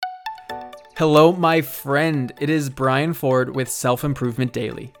Hello, my friend. It is Brian Ford with Self Improvement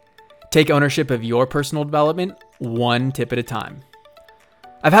Daily. Take ownership of your personal development, one tip at a time.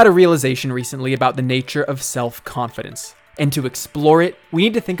 I've had a realization recently about the nature of self-confidence. And to explore it, we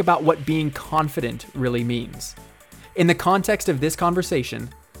need to think about what being confident really means. In the context of this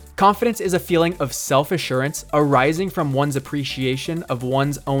conversation, confidence is a feeling of self-assurance arising from one's appreciation of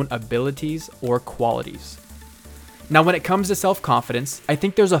one's own abilities or qualities. Now, when it comes to self-confidence, I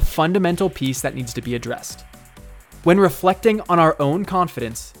think there's a fundamental piece that needs to be addressed. When reflecting on our own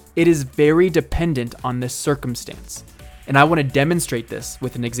confidence, it is very dependent on this circumstance, and I want to demonstrate this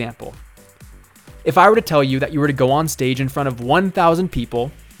with an example. If I were to tell you that you were to go on stage in front of 1,000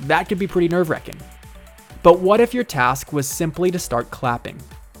 people, that could be pretty nerve-wracking. But what if your task was simply to start clapping?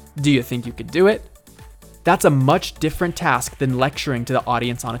 Do you think you could do it? That's a much different task than lecturing to the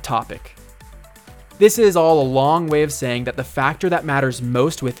audience on a topic. This is all a long way of saying that the factor that matters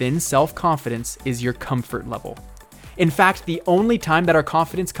most within self-confidence is your comfort level. In fact, the only time that our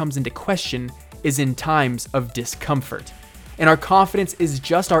confidence comes into question is in times of discomfort. And our confidence is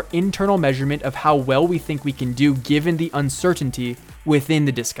just our internal measurement of how well we think we can do given the uncertainty within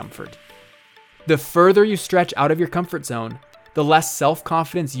the discomfort. The further you stretch out of your comfort zone, the less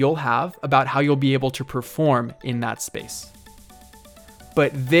self-confidence you'll have about how you'll be able to perform in that space.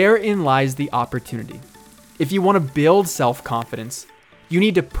 But therein lies the opportunity. If you want to build self-confidence, you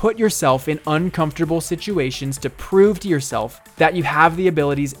need to put yourself in uncomfortable situations to prove to yourself that you have the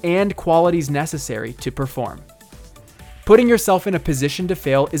abilities and qualities necessary to perform. Putting yourself in a position to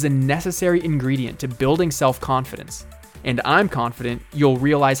fail is a necessary ingredient to building self-confidence, and I'm confident you'll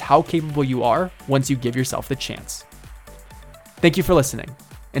realize how capable you are once you give yourself the chance. Thank you for listening,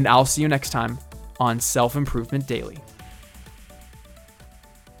 and I'll see you next time on Self Improvement Daily.